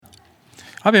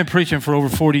I've been preaching for over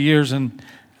 40 years, and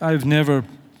I've never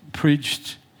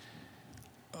preached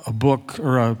a book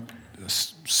or a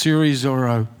series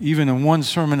or even in one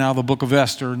sermon out of the book of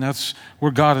Esther, and that's where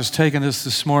God has taken us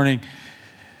this morning.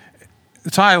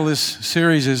 The title of this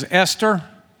series is Esther,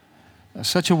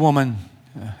 Such a Woman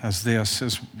as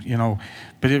This,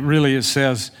 but it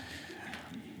says,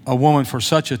 a woman for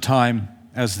such a time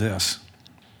as this.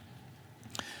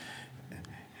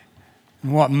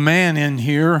 And what man in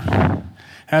here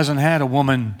hasn't had a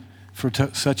woman for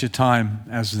such a time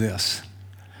as this?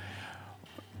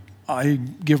 I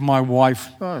give my wife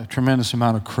a tremendous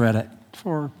amount of credit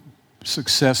for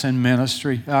success in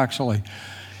ministry, actually.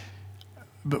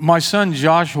 But my son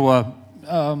Joshua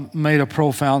made a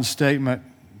profound statement,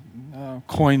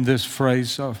 coined this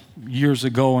phrase years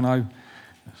ago, and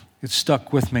it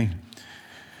stuck with me.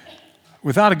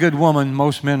 Without a good woman,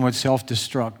 most men would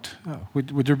self-destruct.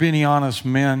 Would there be any honest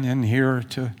men in here?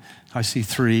 I see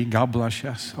 3. God bless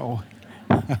you. So.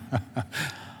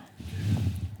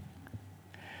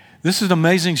 This is an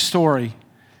amazing story.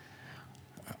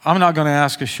 I'm not going to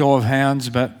ask a show of hands,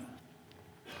 but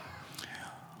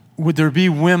would there be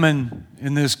women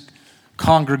in this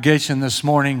congregation this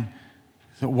morning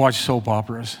that watch soap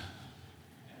operas?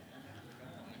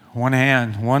 One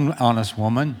hand, one honest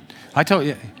woman. I told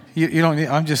you, you don't need,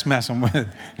 I'm just messing with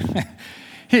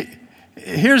it.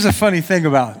 Here's the funny thing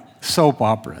about soap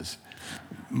operas.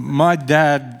 My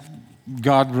dad,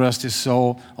 God rest his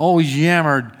soul, always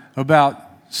yammered about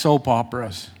soap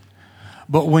operas.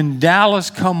 But when Dallas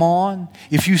come on,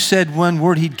 if you said one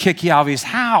word, he'd kick you out of his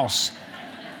house.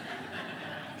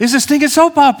 It's a stinking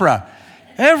soap opera.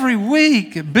 Every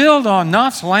week, build on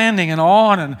Knots Landing and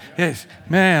on, and it's,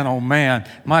 man, oh man.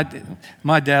 My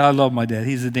dad, I love my dad.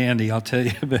 He's a dandy, I'll tell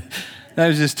you, but that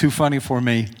was just too funny for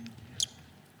me.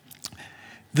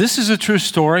 This is a true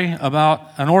story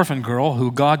about an orphan girl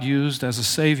who God used as a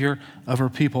savior of her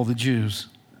people, the Jews.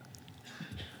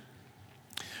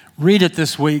 Read it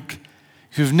this week.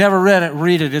 If you've never read it,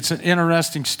 read it. It's an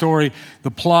interesting story, the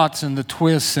plots and the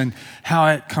twists and how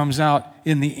it comes out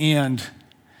in the end.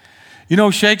 You know,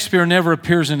 Shakespeare never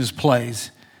appears in his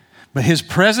plays, but his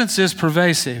presence is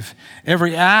pervasive.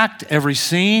 Every act, every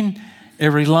scene,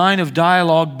 every line of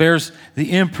dialogue bears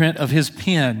the imprint of his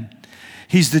pen.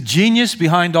 He's the genius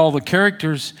behind all the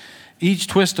characters, each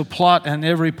twist of plot, and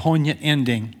every poignant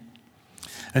ending.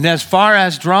 And as far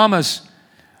as dramas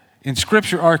in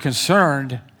Scripture are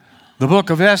concerned, the book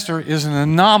of Esther is an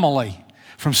anomaly.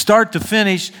 From start to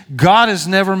finish, God is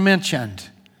never mentioned.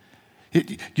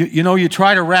 You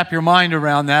try to wrap your mind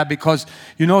around that because,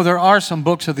 there are some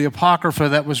books of the Apocrypha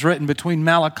that was written between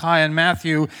Malachi and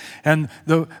Matthew and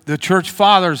the church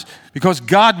fathers. Because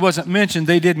God wasn't mentioned,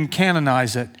 they didn't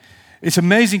canonize it. It's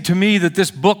amazing to me that this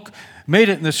book made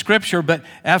it in the Scripture, but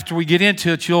after we get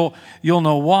into it, you'll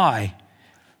know why.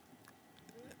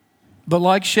 But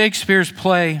like Shakespeare's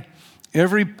play,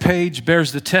 every page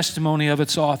bears the testimony of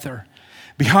its author.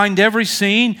 Behind every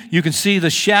scene, you can see the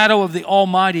shadow of the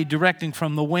Almighty directing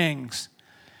from the wings.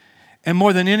 And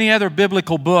more than any other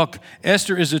biblical book,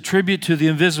 Esther is a tribute to the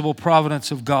invisible providence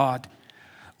of God.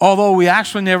 Although we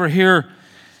actually never hear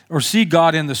or see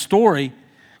God in the story,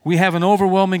 we have an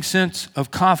overwhelming sense of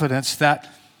confidence that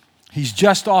He's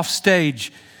just off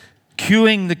stage,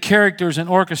 cueing the characters and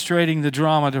orchestrating the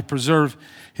drama to preserve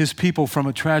His people from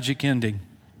a tragic ending.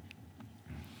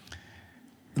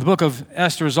 The book of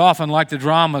Esther is often like the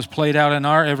dramas played out in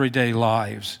our everyday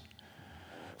lives.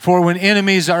 For when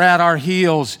enemies are at our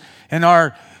heels and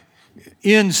our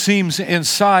end seems in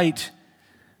sight,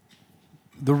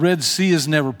 the Red Sea is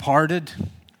never parted.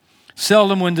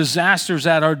 Seldom when disaster's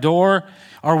at our door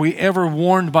are we ever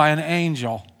warned by an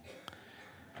angel.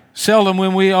 Seldom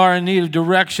when we are in need of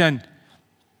direction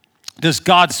does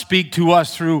God speak to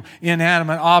us through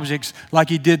inanimate objects like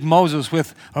He did Moses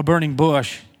with a burning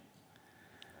bush.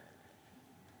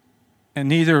 And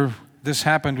neither this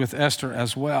happened with Esther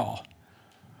as well.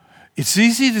 It's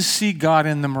easy to see God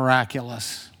in the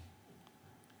miraculous,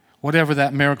 whatever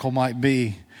that miracle might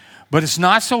be. But it's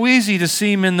not so easy to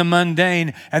see Him in the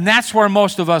mundane, and that's where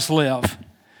most of us live.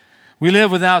 We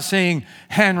live without seeing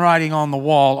handwriting on the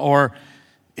wall or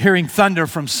hearing thunder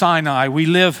from Sinai. We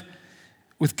live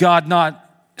with God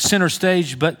not center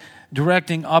stage, but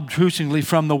directing obtrusively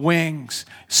from the wings.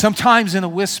 Sometimes in a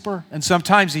whisper, and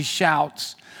sometimes He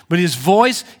shouts. But His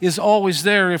voice is always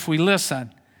there if we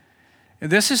listen.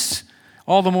 And this is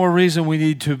all the more reason we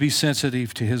need to be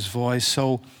sensitive to His voice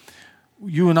so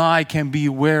you and I can be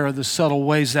aware of the subtle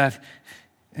ways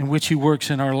in which He works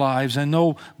in our lives. And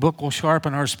no book will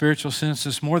sharpen our spiritual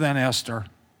senses more than Esther.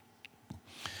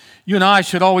 You and I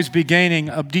should always be gaining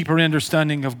a deeper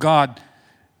understanding of God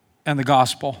and the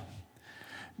gospel.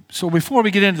 So before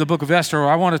we get into the book of Esther,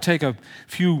 I want to take a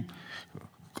few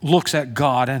looks at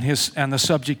God and the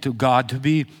subject of God, to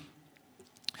be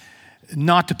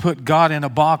not to put God in a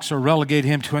box or relegate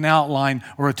him to an outline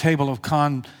or a table of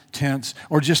contents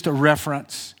or just a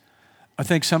reference. I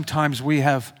think sometimes we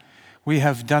have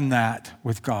done that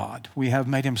with God. We have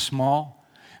made him small.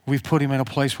 We've put him in a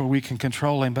place where we can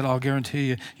control him, but I'll guarantee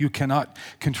you, you cannot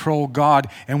control God,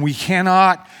 and we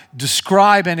cannot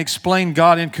describe and explain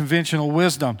God in conventional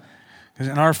wisdom, because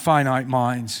in our finite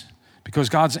minds, because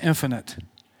God's infinite.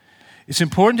 It's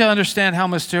important to understand how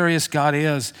mysterious God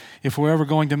is if we're ever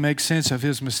going to make sense of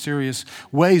his mysterious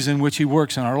ways in which he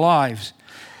works in our lives.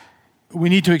 We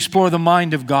need to explore the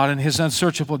mind of God and his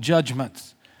unsearchable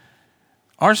judgments.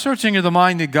 Our searching of the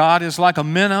mind of God is like a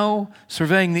minnow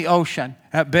surveying the ocean.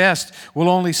 At best, we'll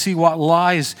only see what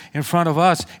lies in front of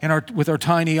us with our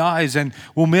tiny eyes, and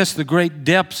we'll miss the great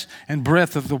depths and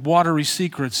breadth of the watery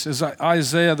secrets, as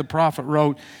Isaiah the prophet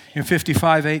wrote in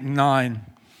 55:8-9.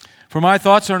 For my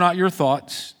thoughts are not your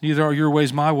thoughts, neither are your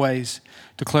ways my ways,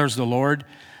 declares the Lord.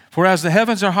 For as the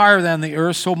heavens are higher than the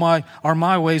earth, so are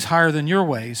my ways higher than your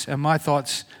ways, and my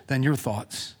thoughts than your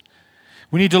thoughts.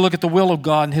 We need to look at the will of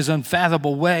God and his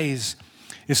unfathomable ways.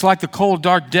 It's like the cold,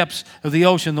 dark depths of the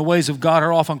ocean. The ways of God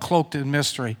are often cloaked in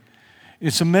mystery.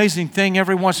 It's an amazing thing.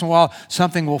 Every once in a while,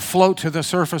 something will float to the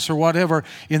surface or whatever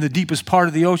in the deepest part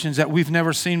of the oceans that we've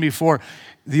never seen before.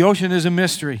 The ocean is a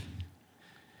mystery.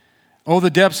 Oh, the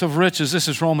depths of riches. This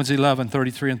is Romans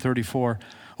 11:33-34.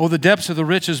 Oh, the depths of the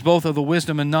riches, both of the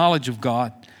wisdom and knowledge of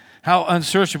God. How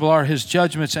unsearchable are his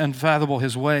judgments and unfathomable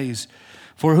his ways.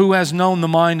 For who has known the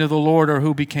mind of the Lord, or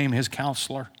who became his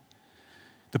counselor?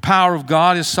 The power of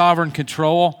God is sovereign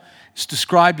control. It's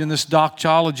described in this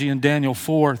doxology in Daniel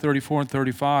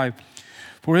 4:34-35.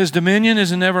 For his dominion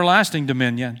is an everlasting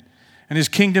dominion, and his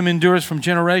kingdom endures from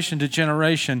generation to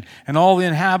generation, and all the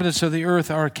inhabitants of the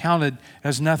earth are accounted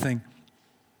as nothing.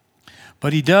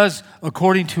 But he does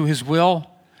according to his will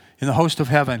in the host of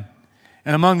heaven,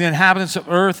 and among the inhabitants of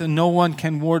earth, and no one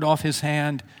can ward off his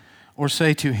hand or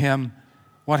say to him,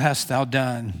 what hast thou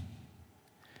done?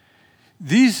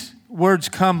 These words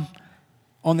come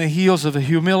on the heels of a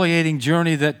humiliating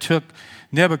journey that took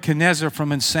Nebuchadnezzar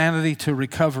from insanity to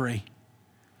recovery.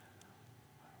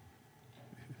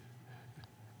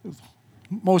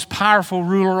 Most powerful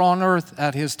ruler on earth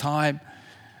at his time,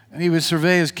 and he would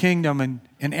survey his kingdom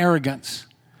in arrogance.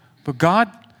 But God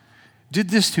did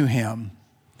this to him.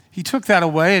 He took that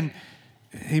away, and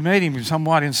he made him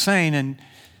somewhat insane, and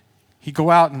he'd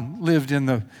go out and lived in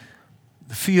the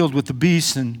field with the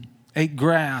beasts and ate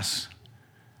grass.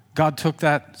 God took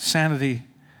that sanity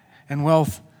and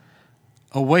wealth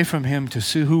away from him to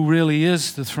see who really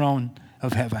is the throne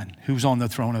of heaven, who's on the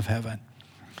throne of heaven.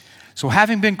 So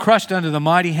having been crushed under the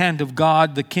mighty hand of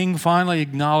God, the king finally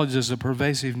acknowledges the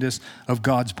pervasiveness of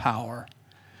God's power.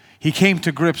 He came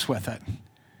to grips with it.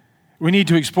 We need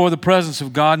to explore the presence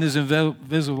of God and his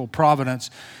invisible providence.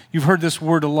 You've heard this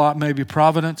word a lot, maybe,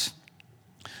 providence.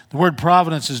 The word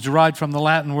providence is derived from the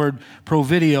Latin word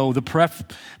provideo. The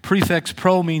prefix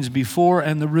pro means before,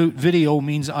 and the root video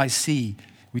means I see.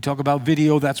 We talk about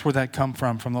video, that's where that comes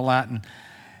from the Latin.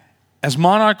 As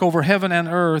monarch over heaven and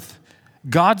earth,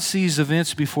 God sees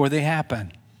events before they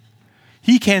happen.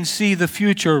 He can see the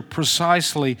future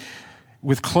precisely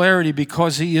with clarity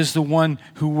because he is the one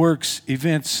who works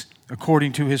events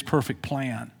according to his perfect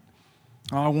plan.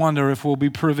 I wonder if we'll be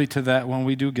privy to that when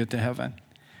we do get to heaven.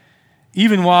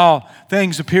 Even while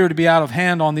things appear to be out of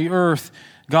hand on the earth,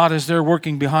 God is there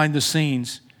working behind the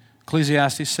scenes.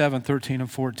 Ecclesiastes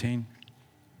 7:13-14.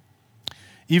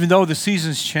 Even though the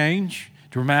seasons change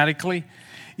dramatically,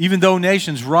 even though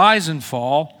nations rise and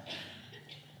fall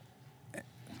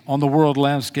on the world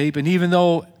landscape, and even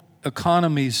though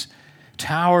economies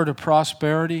tower to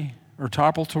prosperity or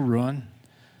topple to ruin,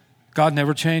 God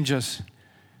never changes.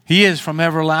 He is from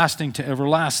everlasting to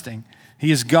everlasting.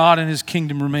 He is God, and his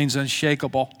kingdom remains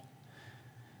unshakable.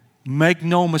 Make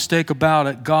no mistake about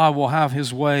it, God will have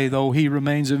his way. Though he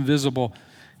remains invisible,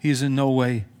 he is in no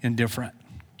way indifferent.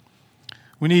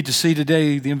 We need to see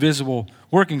today the invisible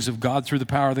workings of God through the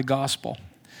power of the gospel.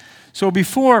 So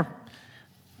before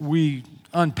we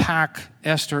unpack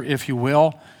Esther, if you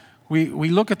will, we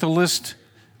look at the list,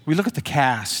 we look at the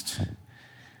cast.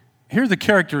 Here are the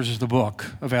characters of the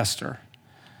book of Esther.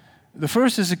 The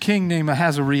first is a king named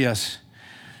Ahasuerus.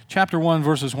 Chapter 1,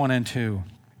 verses 1 and 2.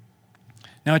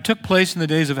 Now it took place in the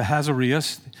days of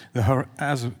Ahasuerus,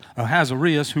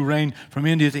 who reigned from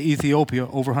India to Ethiopia,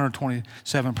 over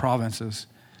 127 provinces.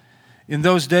 In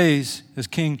those days, as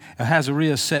King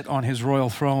Ahasuerus sat on his royal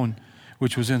throne,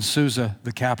 which was in Susa,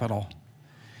 the capital.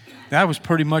 That was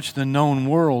pretty much the known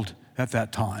world at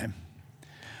that time.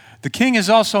 The king is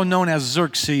also known as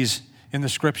Xerxes in the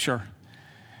scripture.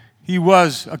 He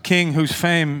was a king whose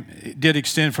fame did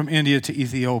extend from India to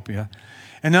Ethiopia.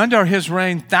 And under his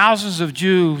reign, thousands of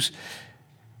Jews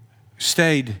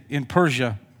stayed in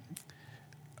Persia.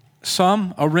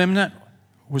 Some, a remnant,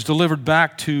 was delivered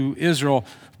back to Israel,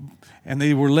 and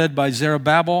they were led by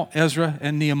Zerubbabel, Ezra,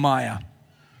 and Nehemiah.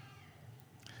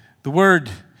 The word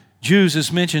Jews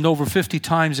is mentioned over 50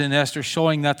 times in Esther,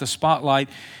 showing that the spotlight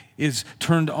is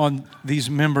turned on these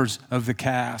members of the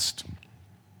cast.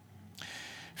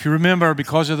 If you remember,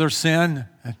 because of their sin,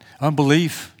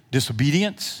 unbelief,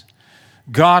 disobedience,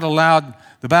 God allowed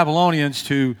the Babylonians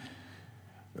to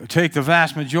take the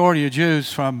vast majority of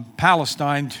Jews from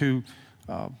Palestine to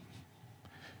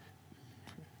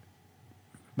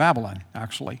Babylon,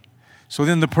 actually. So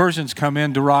then the Persians come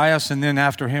in, Darius, and then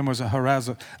after him was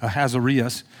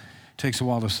Ahasuerus. Takes a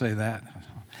while to say that.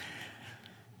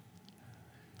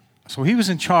 So he was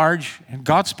in charge, and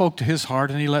God spoke to his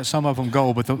heart, and he let some of them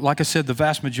go. But like I said, the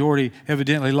vast majority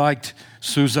evidently liked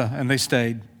Susa, and they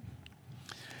stayed.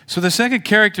 So the second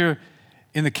character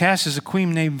in the cast is a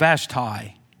queen named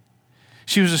Vashti.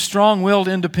 She was a strong-willed,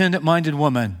 independent-minded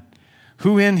woman.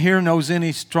 Who in here knows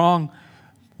any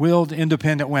strong-willed,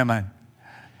 independent women?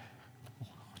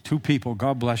 2 people.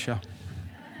 God bless you.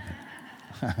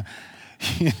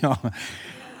 You know.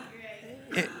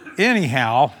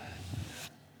 Anyhow,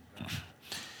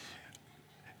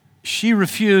 she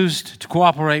refused to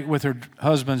cooperate with her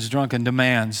husband's drunken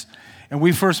demands. And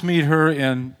we first meet her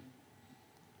in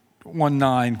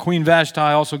 1:9. Queen Vashti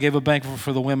also gave a banquet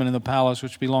for the women in the palace,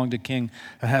 which belonged to King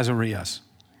Ahasuerus.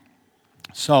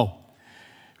 So,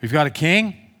 we've got a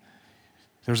king.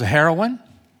 There's a heroine.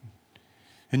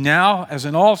 And now, as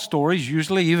in all stories,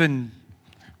 usually even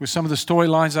with some of the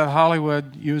storylines that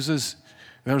Hollywood uses,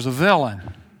 there's a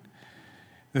villain.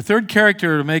 The third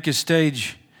character to make his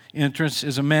stage entrance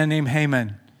is a man named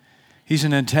Haman. He's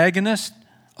an antagonist,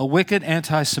 a wicked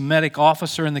anti-Semitic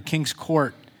officer in the king's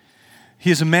court.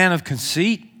 He is a man of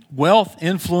conceit, wealth,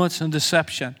 influence, and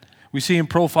deception. We see him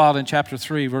profiled in chapter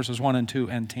 3, verses 1 and 2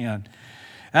 and 10.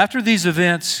 After these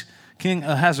events, King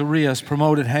Ahasuerus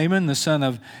promoted Haman, the son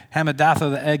of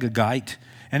Hammedatha the Agagite,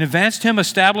 and advanced him,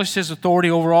 established his authority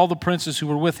over all the princes who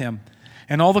were with him.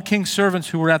 And all the king's servants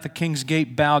who were at the king's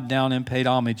gate bowed down and paid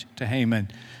homage to Haman.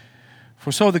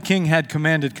 For so the king had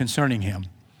commanded concerning him.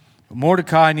 But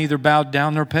Mordecai neither bowed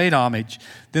down nor paid homage.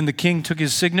 Then the king took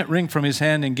his signet ring from his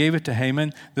hand and gave it to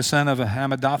Haman, the son of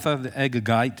Hammedatha the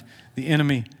Agagite, the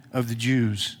enemy of the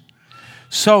Jews.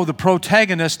 So the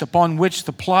protagonist upon which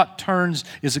the plot turns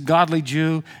is a godly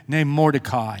Jew named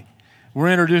Mordecai. We're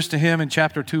introduced to him in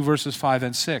chapter 2, verses 5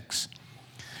 and 6.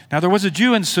 Now there was a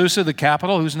Jew in Susa, the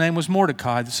capital, whose name was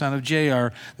Mordecai, the son of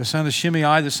Jair, the son of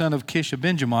Shimei, the son of Kish, a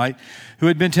Benjamite, who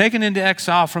had been taken into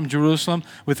exile from Jerusalem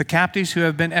with the captives who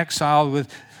had been exiled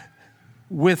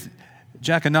with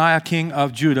Jeconiah, king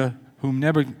of Judah, whom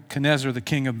Nebuchadnezzar, the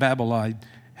king of Babylon,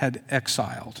 had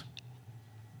exiled.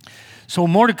 So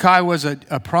Mordecai was a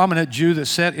prominent Jew that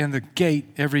sat in the gate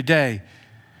every day.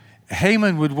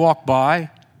 Haman would walk by,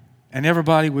 and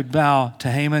everybody would bow to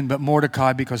Haman but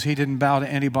Mordecai, because he didn't bow to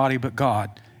anybody but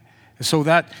God. So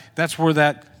that's where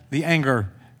the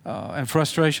anger and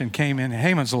frustration came in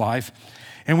Haman's life.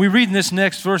 And we read in this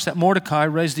next verse that Mordecai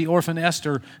raised the orphan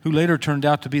Esther, who later turned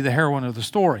out to be the heroine of the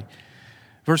story.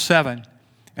 Verse 7,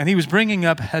 and he was bringing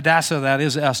up Hadassah, that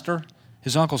is Esther,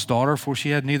 his uncle's daughter, for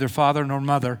she had neither father nor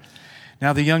mother.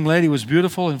 Now the young lady was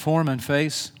beautiful in form and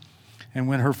face, and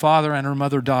when her father and her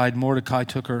mother died, Mordecai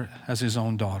took her as his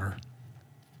own daughter.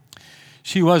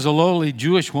 She was a lowly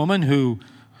Jewish woman who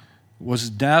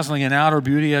was dazzling in outer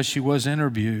beauty as she was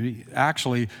inner beauty.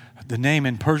 Actually, the name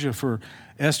in Persia for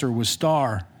Esther was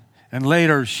Star. And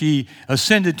later she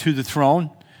ascended to the throne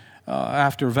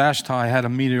after Vashti had a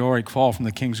meteoric fall from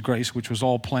the king's grace, which was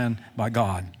all planned by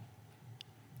God.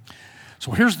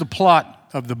 So here's the plot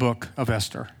of the book of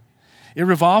Esther. It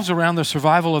revolves around the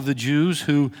survival of the Jews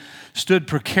who stood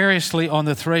precariously on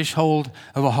the threshold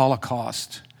of a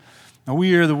Holocaust. Now, we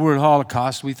hear the word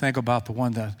Holocaust, we think about the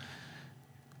one that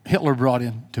Hitler brought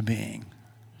into being.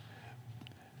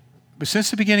 But since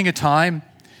the beginning of time,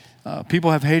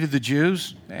 people have hated the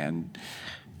Jews, and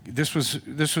this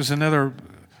was another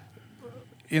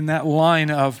in that line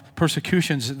of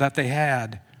persecutions that they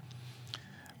had.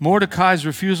 Mordecai's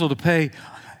refusal to pay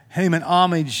Haman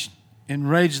homage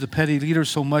enraged the petty leader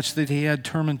so much that he had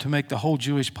determined to make the whole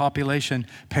Jewish population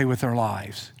pay with their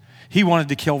lives. He wanted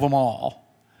to kill them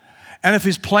all. And if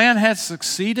his plan had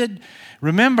succeeded,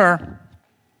 remember,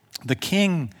 the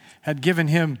king had given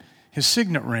him his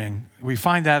signet ring. We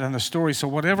find that in the story. So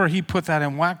whatever he put that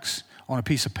in wax on a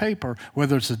piece of paper,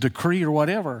 whether it's a decree or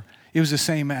whatever, it was the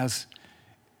same as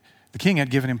the king had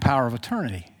given him power of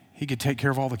attorney. He could take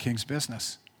care of all the king's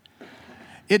business.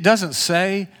 It doesn't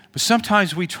say, but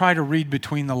sometimes we try to read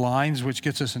between the lines, which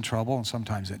gets us in trouble, and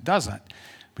sometimes it doesn't.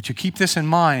 But you keep this in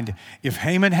mind. If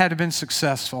Haman had been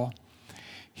successful,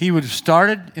 he would have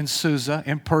started in Susa,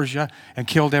 in Persia, and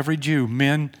killed every Jew,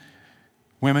 men,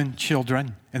 women,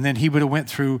 children. And then he would have went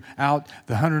throughout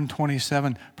the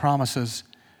 127 promises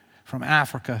from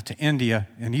Africa to India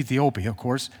and Ethiopia, of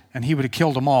course, and he would have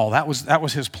killed them all. That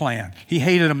was his plan. He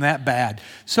hated them that bad.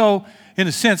 So, in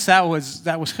a sense, that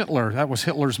was Hitler. That was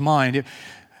Hitler's mind.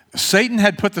 Satan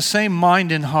had put the same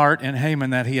mind and heart in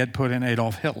Haman that he had put in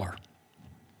Adolf Hitler.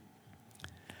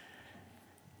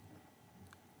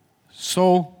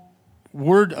 So,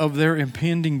 word of their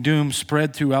impending doom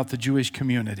spread throughout the Jewish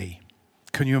community.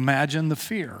 Can you imagine the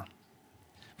fear?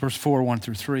 Verse 4, 1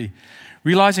 through 3.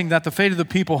 Realizing that the fate of the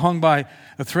people hung by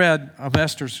a thread of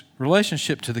Esther's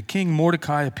relationship to the king,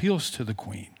 Mordecai appeals to the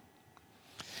queen.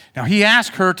 Now, he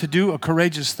asked her to do a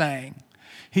courageous thing.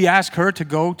 He asked her to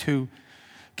go to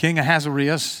King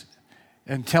Ahasuerus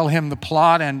and tell him the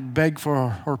plot and beg for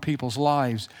her people's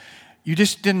lives. You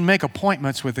just didn't make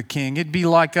appointments with the king. It'd be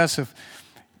like us if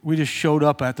we just showed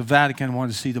up at the Vatican and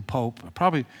wanted to see the Pope.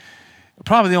 Probably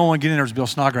the only one getting there is Bill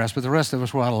Snodgrass, but the rest of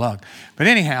us were out of luck. But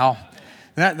anyhow,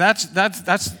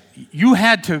 that's you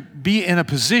had to be in a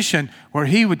position where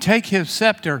he would take his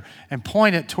scepter and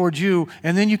point it towards you,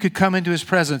 and then you could come into his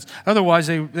presence. Otherwise,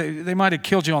 they might have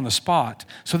killed you on the spot.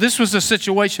 So this was the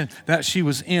situation that she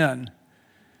was in.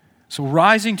 So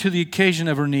rising to the occasion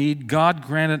of her need, God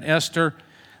granted Esther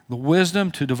the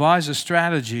wisdom to devise a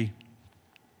strategy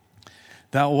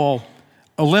that will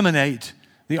eliminate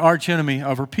the archenemy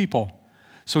of her people.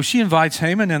 So she invites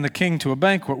Haman and the king to a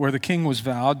banquet where the king was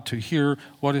vowed to hear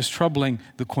what is troubling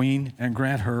the queen and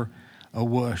grant her a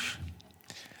wish.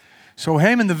 So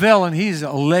Haman the villain, he's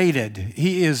elated.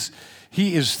 He is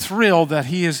thrilled that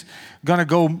he is going to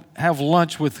go have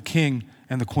lunch with the king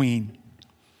and the queen.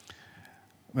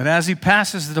 But as he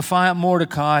passes the defiant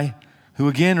Mordecai, who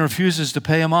again refuses to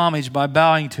pay him homage by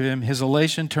bowing to him, his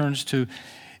elation turns to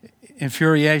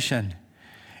infuriation.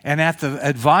 And at the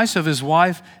advice of his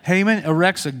wife, Haman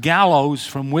erects a gallows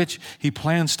from which he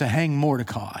plans to hang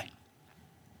Mordecai.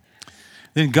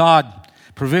 Then God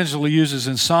providentially uses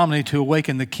insomnia to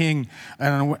awaken the king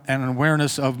and an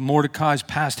awareness of Mordecai's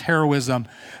past heroism.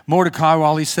 Mordecai,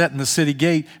 while he sat in the city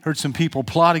gate, heard some people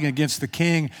plotting against the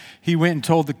king. He went and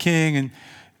told the king and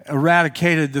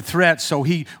eradicated the threat, so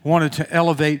he wanted to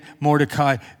elevate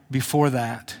Mordecai before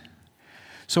that.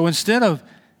 So instead of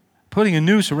putting a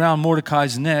noose around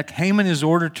Mordecai's neck, Haman is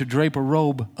ordered to drape a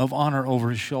robe of honor over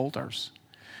his shoulders.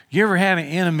 You ever had an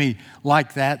enemy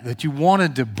like that you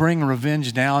wanted to bring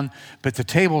revenge down, but the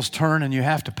tables turn and you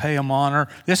have to pay him honor?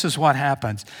 This is what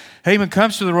happens. Haman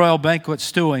comes to the royal banquet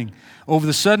stewing over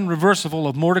the sudden reversal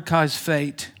of Mordecai's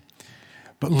fate.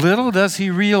 But little does he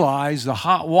realize the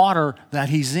hot water that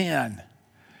he's in.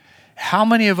 How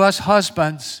many of us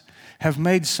husbands have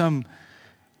made some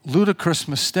ludicrous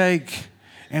mistake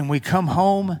and we come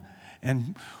home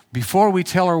and before we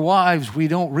tell our wives, we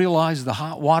don't realize the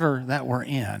hot water that we're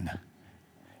in?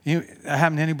 That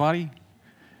happen to anybody?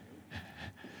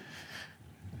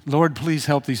 Lord, please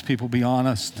help these people be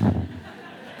honest.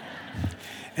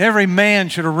 Every man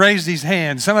should have raised his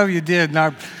hand. Some of you did,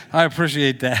 and I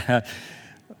appreciate that.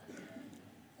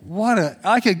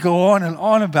 I could go on and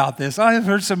on about this. I have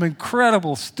heard some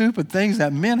incredible, stupid things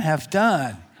that men have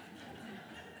done.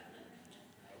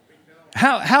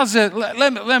 How's it?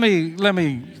 Let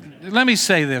me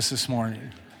say this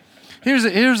morning.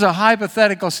 Here's a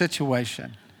hypothetical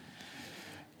situation.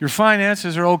 Your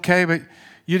finances are okay, but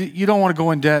you don't want to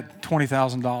go in debt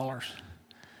 $20,000.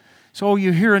 So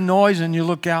you hear a noise and you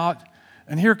look out,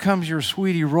 and here comes your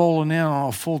sweetie rolling in on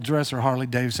a full dress or Harley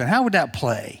Davidson. How would that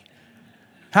play?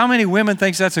 How many women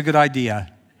thinks that's a good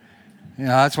idea?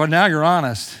 That's what. Now you're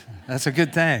honest. That's a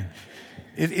good thing.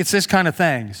 It's this kind of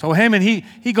thing. So Haman,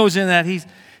 he goes in that. He's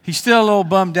still a little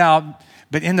bummed out,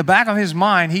 but in the back of his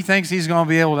mind, he thinks he's going to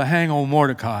be able to hang on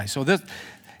Mordecai. So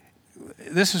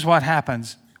this is what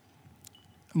happens.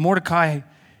 Mordecai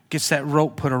gets that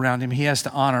rope put around him. He has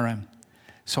to honor him.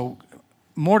 So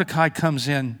Mordecai comes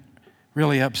in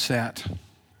really upset.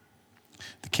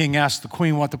 The king asks the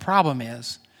queen what the problem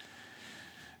is.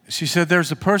 She said,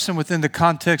 there's a person within the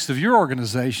context of your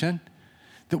organization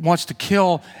that wants to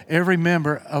kill every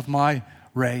member of my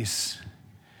race.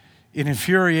 It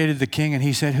infuriated the king, and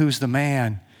he said, who's the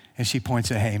man? And she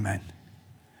points at Haman.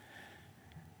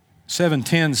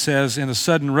 7:10 says, in a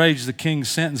sudden rage, the king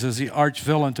sentences the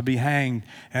arch-villain to be hanged,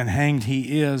 and hanged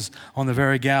he is on the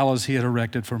very gallows he had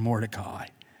erected for Mordecai.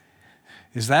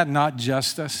 Is that not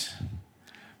justice?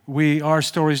 Our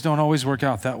stories don't always work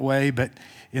out that way, but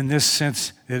in this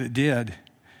sense it did.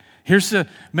 Here's the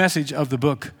message of the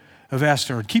book of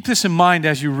Esther. Keep this in mind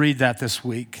as you read that this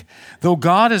week. Though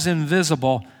God is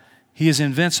invisible, he is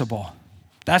invincible.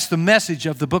 That's the message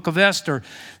of the book of Esther.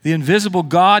 The invisible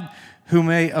God who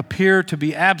may appear to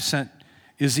be absent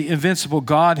is the invincible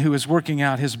God who is working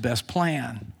out his best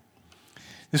plan.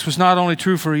 This was not only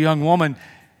true for a young woman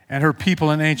and her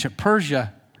people in ancient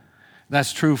Persia,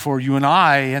 that's true for you and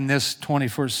I in this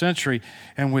 21st century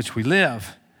in which we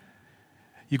live.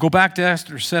 You go back to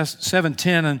Esther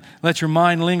 7:10 and let your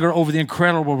mind linger over the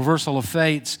incredible reversal of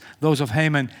fates, those of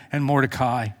Haman and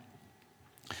Mordecai.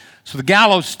 So the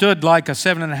gallows stood like a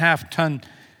 7.5-ton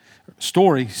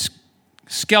story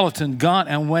skeleton, gaunt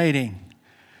and waiting.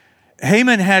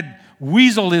 Haman had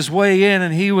weaseled his way in,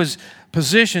 and he was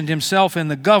positioned himself in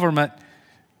the government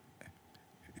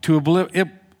to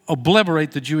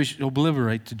obliterate the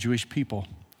Jewish people.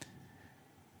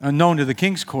 Unknown to the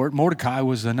king's court, Mordecai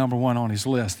was the number one on his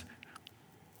list.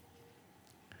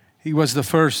 He was the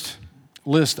first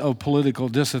list of political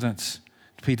dissidents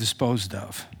to be disposed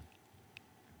of.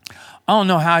 I don't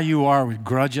know how you are with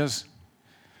grudges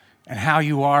and how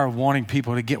you are wanting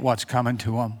people to get what's coming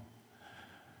to them.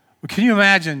 But can you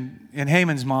imagine in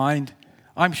Haman's mind,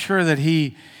 I'm sure that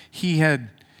he had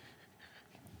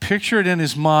pictured in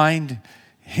his mind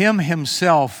him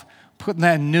himself putting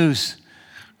that noose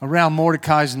around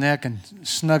Mordecai's neck and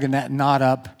snugging that knot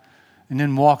up and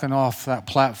then walking off that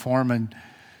platform and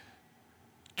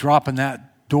dropping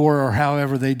that door or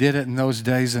however they did it in those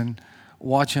days and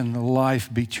watching the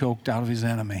life be choked out of his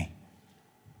enemy.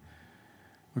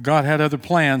 But God had other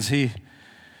plans. He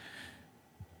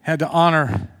had to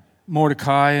honor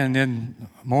Mordecai, and then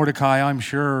Mordecai, I'm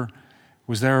sure,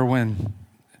 was there when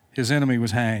his enemy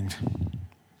was hanged.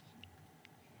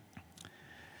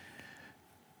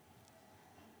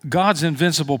 God's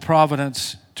invincible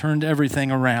providence turned everything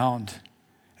around.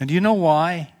 And do you know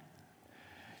why?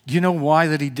 Do you know why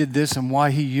that he did this and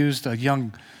why he used a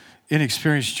young,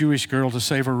 inexperienced Jewish girl to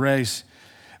save her race?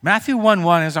 Matthew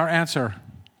 1:1 is our answer.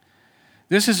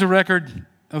 This is a record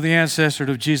of the ancestor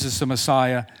of Jesus the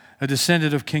Messiah, a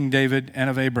descendant of King David and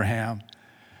of Abraham.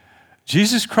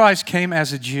 Jesus Christ came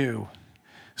as a Jew.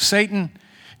 Satan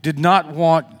did not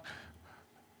want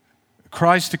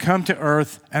Christ to come to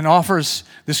earth and offers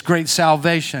this great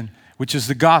salvation, which is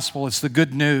the gospel. It's the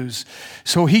good news.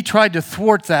 So he tried to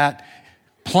thwart that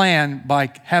plan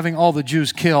by having all the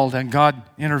Jews killed, and God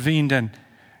intervened and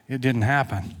it didn't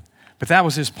happen. But that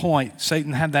was his point.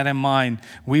 Satan had that in mind.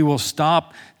 We will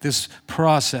stop this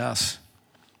process.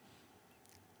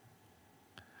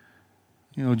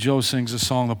 You know, Joe sings a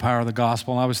song, The Power of the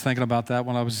Gospel, and I was thinking about that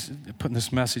when I was putting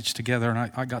this message together,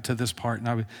 and I got to this part,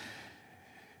 and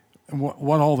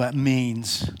what all that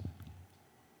means.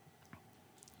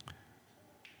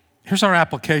 Here's our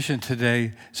application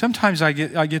today. Sometimes I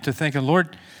get to thinking,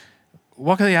 Lord,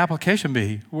 what could the application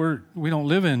be? We don't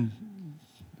live in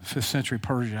 5th century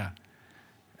Persia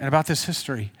and about this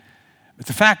history. But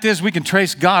the fact is, we can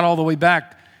trace God all the way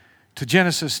back to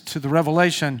Genesis, to the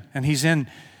Revelation, and he's in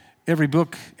every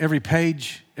book, every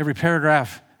page, every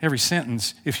paragraph, every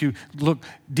sentence, if you look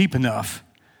deep enough.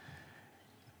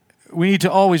 We need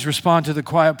to always respond to the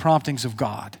quiet promptings of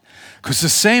God, because the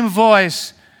same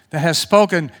voice that has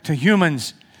spoken to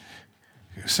humans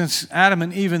since Adam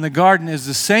and Eve in the garden is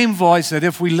the same voice that,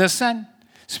 if we listen,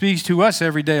 speaks to us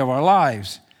every day of our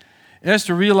lives.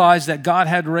 Esther realized that God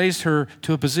had raised her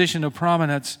to a position of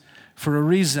prominence for a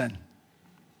reason.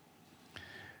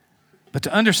 But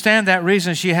to understand that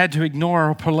reason, she had to ignore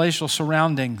her palatial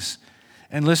surroundings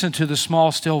and listen to the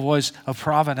small, still voice of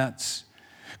providence.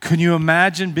 Can you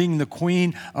imagine being the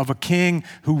queen of a king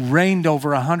who reigned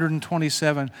over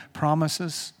 127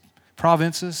 provinces?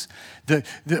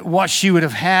 What she would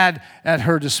have had at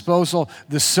her disposal,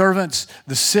 the servants,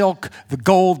 the silk, the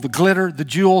gold, the glitter, the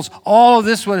jewels, all of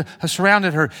this would have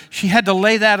surrounded her. She had to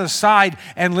lay that aside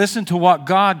and listen to what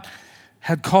God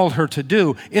had called her to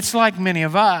do. It's like many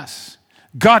of us.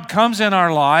 God comes in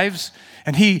our lives,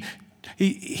 and He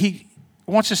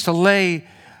wants us to lay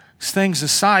things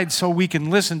aside so we can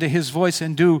listen to His voice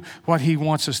and do what He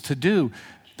wants us to do,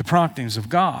 the promptings of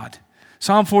God.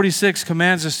 Psalm 46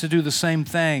 commands us to do the same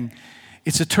thing.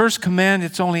 It's a terse command.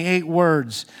 It's only 8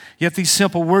 words. Yet these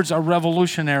simple words are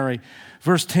revolutionary.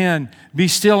 Verse 10, be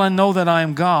still and know that I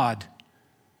am God.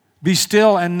 Be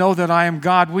still and know that I am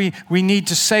God. We need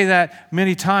to say that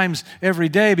many times every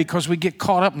day because we get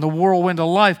caught up in the whirlwind of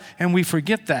life and we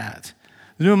forget that.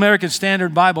 The New American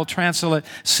Standard Bible translates,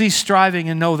 cease striving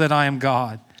and know that I am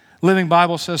God. Living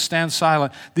Bible says stand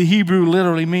silent. The Hebrew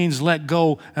literally means let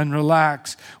go and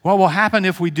relax. What will happen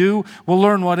if we do? We'll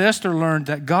learn what Esther learned,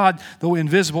 that God, though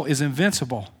invisible, is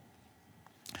invincible.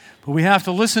 But we have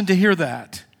to listen to hear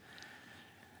that.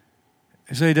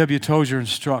 As A.W. Tozer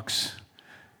instructs,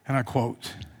 and I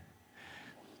quote,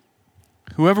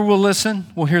 whoever will listen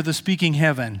will hear the speaking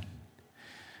heaven.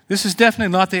 This is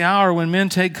definitely not the hour when men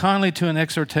take kindly to an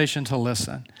exhortation to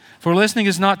listen. For listening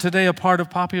is not today a part of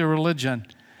popular religion.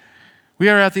 We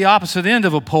are at the opposite end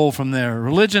of a pole from there.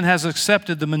 Religion has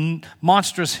accepted the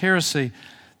monstrous heresy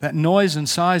that noise and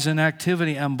size and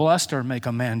activity and bluster make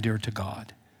a man dear to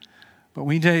God. But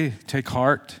we take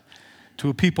heart. To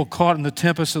a people caught in the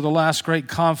tempest of the last great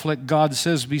conflict, God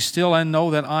says, be still and know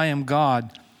that I am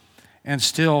God. And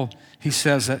still, he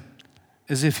says it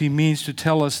as if he means to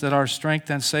tell us that our strength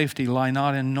and safety lie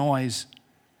not in noise,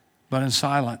 but in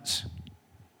silence.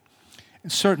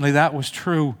 And certainly that was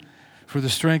true for the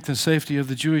strength and safety of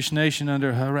the Jewish nation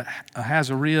under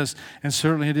Ahasuerus, and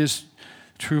certainly it is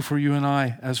true for you and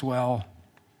I as well.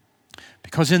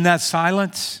 Because in that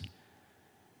silence,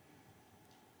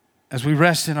 as we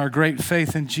rest in our great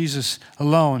faith in Jesus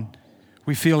alone,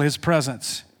 we feel his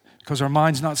presence because our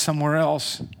mind's not somewhere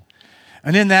else.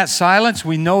 And in that silence,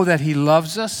 we know that he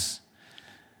loves us,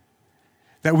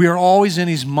 that we are always in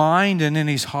his mind and in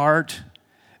his heart,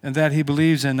 and that he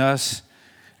believes in us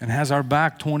and has our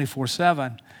back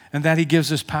 24/7, and that he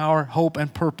gives us power, hope,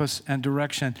 and purpose and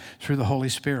direction through the Holy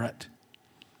Spirit.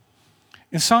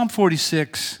 In Psalm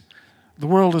 46, the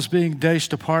world is being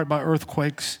dashed apart by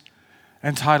earthquakes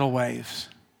and tidal waves,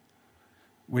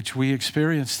 which we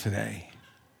experience today.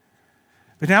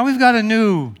 But now we've got a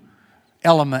new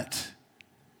element,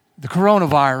 the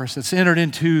coronavirus that's entered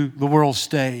into the world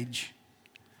stage.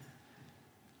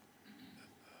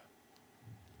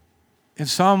 In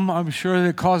some, I'm sure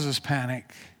it causes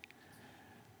panic.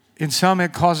 In some,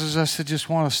 it causes us to just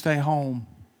want to stay home.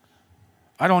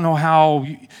 I don't know how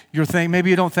you're thinking.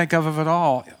 Maybe you don't think of it at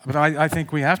all, but I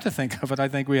think we have to think of it. I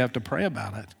think we have to pray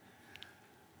about it.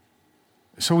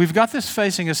 So we've got this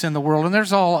facing us in the world, and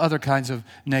there's all other kinds of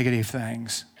negative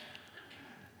things.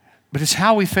 But it's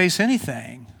how we face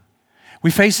anything.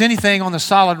 We face anything on the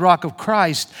solid rock of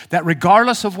Christ, that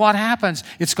regardless of what happens,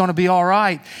 it's going to be all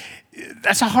right.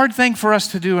 That's a hard thing for us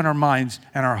to do in our minds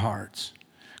and our hearts,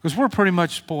 because we're pretty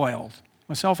much spoiled,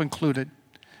 myself included.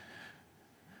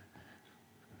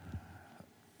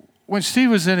 When Steve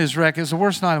was in his wreck, it was the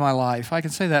worst night of my life. I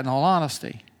can say that in all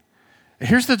honesty.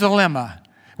 Here's the dilemma.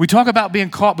 We talk about being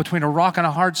caught between a rock and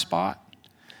a hard spot.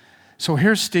 So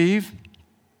here's Steve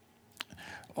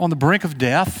on the brink of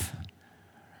death.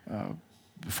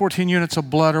 14 units of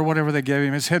blood or whatever they gave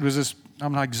him. His head was this,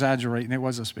 I'm not exaggerating, it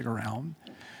was this big around.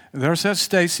 There says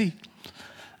Stacy,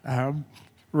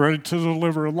 ready to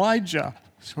deliver Elijah.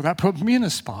 So that put me in a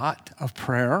spot of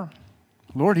prayer.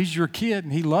 Lord, he's your kid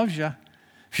and he loves you.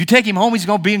 If you take him home, he's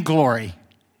going to be in glory.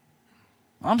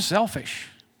 I'm selfish.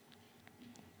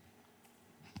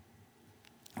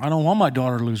 I don't want my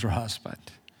daughter to lose her husband.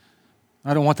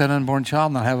 I don't want that unborn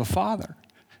child not have a father.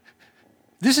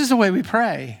 This is the way we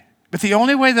pray. But the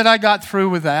only way that I got through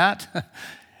with that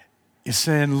is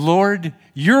saying, Lord,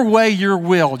 your way, your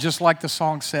will, just like the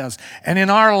song says. And in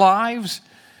our lives,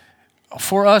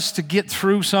 for us to get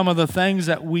through some of the things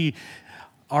that we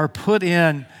are put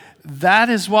in, that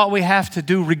is what we have to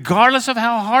do, regardless of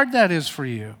how hard that is for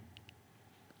you.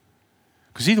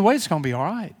 Because either way, it's going to be all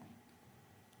right.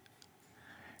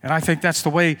 And I think that's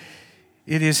the way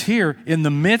it is here. In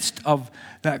the midst of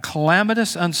that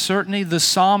calamitous uncertainty, the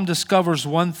psalm discovers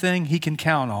one thing he can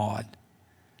count on.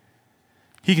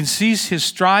 He can cease his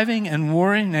striving and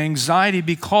worrying and anxiety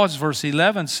because, verse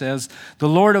 11 says, the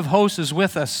Lord of hosts is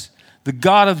with us. The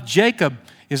God of Jacob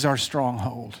is our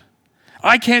stronghold.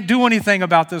 I can't do anything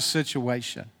about this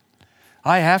situation.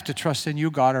 I have to trust in you,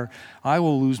 God, or I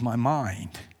will lose my mind.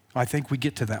 I think we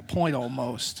get to that point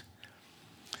almost.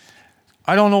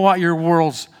 I don't know what your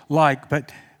world's like,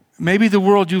 but maybe the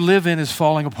world you live in is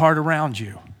falling apart around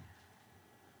you.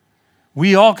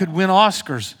 We all could win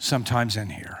Oscars sometimes in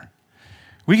here.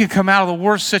 We could come out of the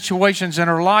worst situations in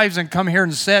our lives and come here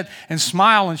and sit and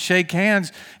smile and shake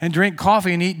hands and drink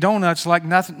coffee and eat donuts like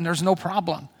nothing. There's no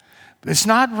problem. It's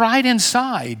not right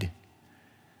inside.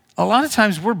 A lot of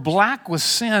times we're black with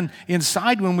sin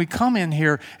inside when we come in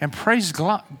here, and praise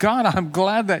God, I'm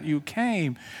glad that you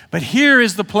came. But here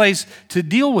is the place to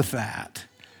deal with that.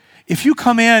 If you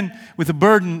come in with a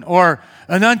burden or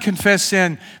an unconfessed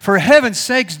sin, for heaven's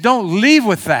sakes, don't leave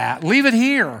with that. Leave it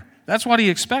here. That's what he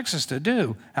expects us to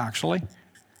do, actually.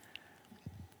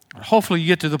 Hopefully you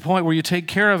get to the point where you take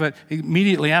care of it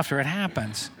immediately after it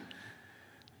happens.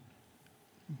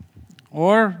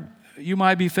 Or you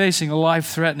might be facing a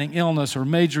life-threatening illness or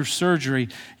major surgery.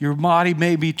 Your body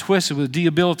may be twisted with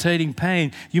debilitating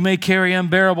pain. You may carry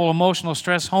unbearable emotional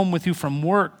stress home with you from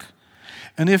work.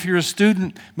 And if you're a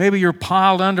student, maybe you're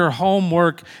piled under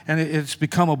homework and it's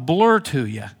become a blur to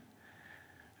you.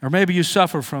 Or maybe you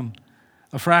suffer from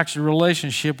a fractured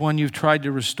relationship, one you've tried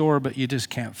to restore, but you just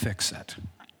can't fix it.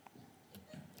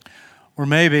 Or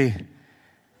maybe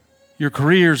your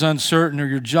career's uncertain or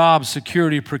your job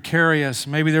security precarious.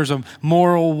 Maybe there's a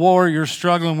moral war you're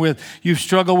struggling with. You've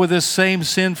struggled with this same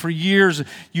sin for years.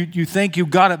 You think you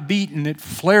got it beaten. It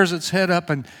flares its head up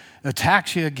and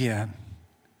attacks you again.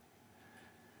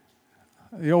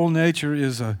 The old nature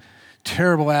is a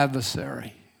terrible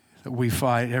adversary that we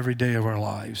fight every day of our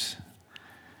lives.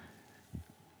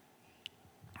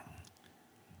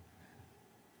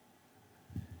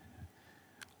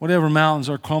 Whatever mountains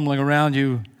are crumbling around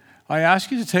you, I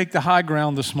ask you to take the high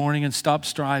ground this morning and stop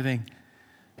striving.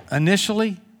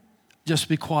 Initially, just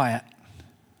be quiet.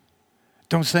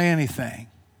 Don't say anything.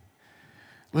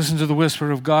 Listen to the whisper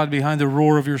of God behind the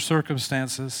roar of your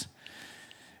circumstances.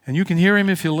 And you can hear him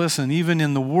if you listen, even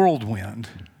in the whirlwind.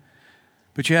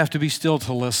 But you have to be still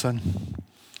to listen.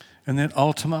 And then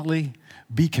ultimately,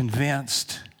 be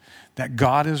convinced that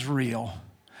God is real,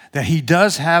 that he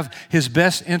does have his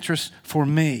best interest for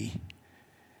me.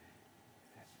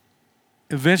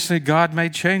 Eventually, God may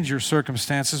change your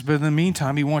circumstances, but in the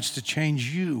meantime, he wants to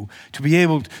change you to be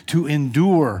able to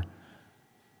endure,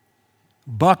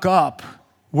 buck up,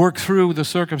 work through the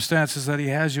circumstances that he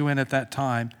has you in at that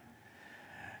time.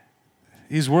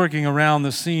 He's working around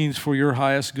the scenes for your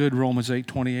highest good, Romans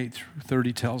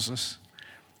 8:28-30 tells us.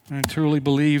 And I truly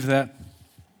believe that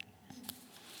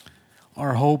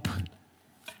our hope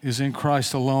is in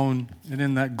Christ alone and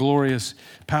in that glorious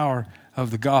power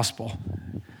of the gospel.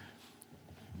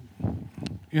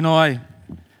 You know, I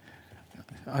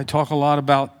talk a lot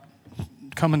about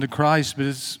coming to Christ, but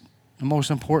it's the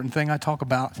most important thing I talk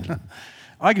about.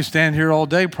 I could stand here all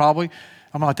day probably.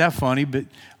 I'm not that funny, but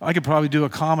I could probably do a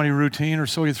comedy routine or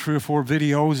show you 3 or 4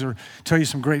 videos or tell you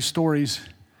some great stories.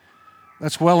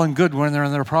 That's well and good when they're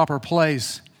in their proper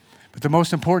place. But the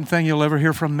most important thing you'll ever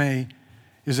hear from me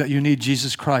is that you need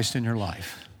Jesus Christ in your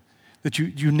life. That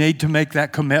you need to make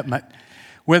that commitment.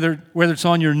 Whether it's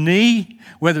on your knee,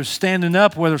 whether it's standing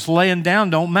up, whether it's laying down,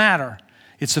 don't matter.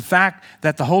 It's the fact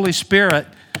that the Holy Spirit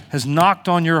has knocked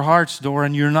on your heart's door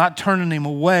and you're not turning him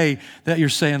away, that you're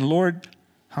saying, Lord,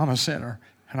 I'm a sinner,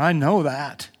 and I know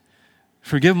that.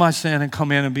 Forgive my sin and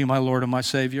come in and be my Lord and my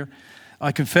Savior.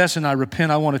 I confess and I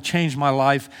repent. I want to change my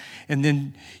life. And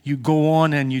then you go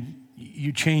on and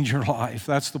you change your life.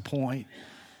 That's the point.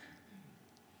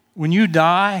 When you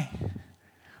die,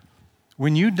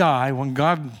 when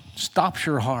God stops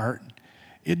your heart,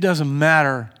 it doesn't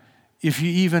matter if you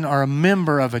even are a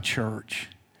member of a church.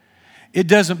 It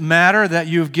doesn't matter that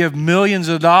you've given millions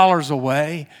of dollars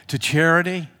away to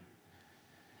charity.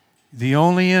 The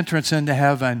only entrance into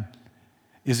heaven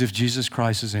is if Jesus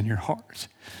Christ is in your heart.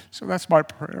 So that's my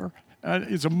prayer. And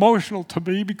it's emotional to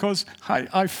me because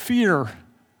I fear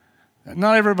that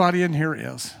not everybody in here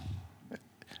is.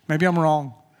 Maybe I'm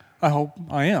wrong. I hope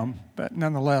I am. But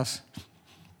nonetheless,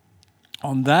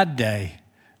 on that day,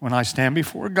 when I stand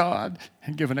before God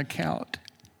and give an account,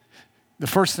 the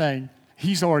first thing,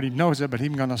 he already knows it, but he's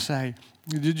going to say,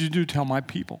 did you tell my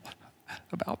people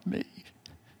about me?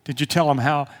 Did you tell them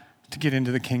how to get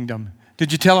into the kingdom?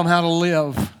 Did you tell them how to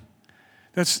live?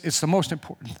 It's the most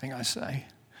important thing I say.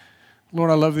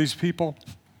 Lord, I love these people.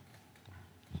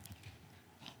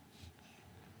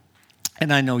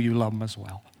 And I know you love them as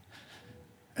well.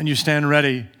 And you stand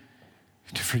ready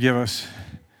to forgive us.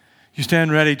 You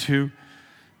stand ready to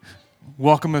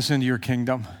welcome us into your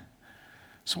kingdom.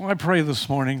 So I pray this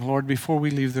morning, Lord, before we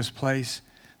leave this place,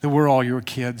 that we're all your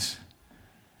kids.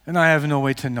 And I have no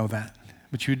way to know that,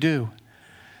 but you do.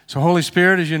 So Holy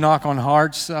Spirit, as you knock on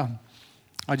hearts,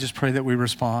 I just pray that we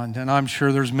respond. And I'm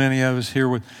sure there's many of us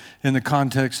here in the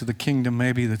context of the kingdom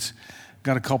maybe that's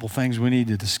got a couple things we need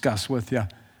to discuss with you.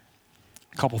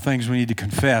 A couple things we need to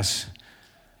confess.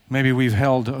 Maybe we've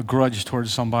held a grudge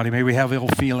towards somebody. Maybe we have ill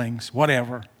feelings,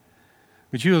 whatever.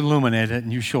 But you illuminate it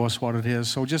and you show us what it is.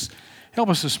 So just help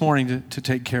us this morning to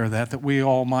take care of that we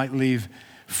all might leave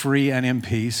free and in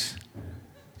peace.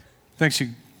 Thanks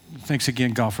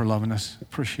again, God, for loving us.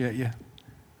 Appreciate you.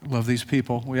 Love these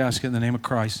people. We ask it in the name of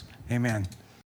Christ. Amen.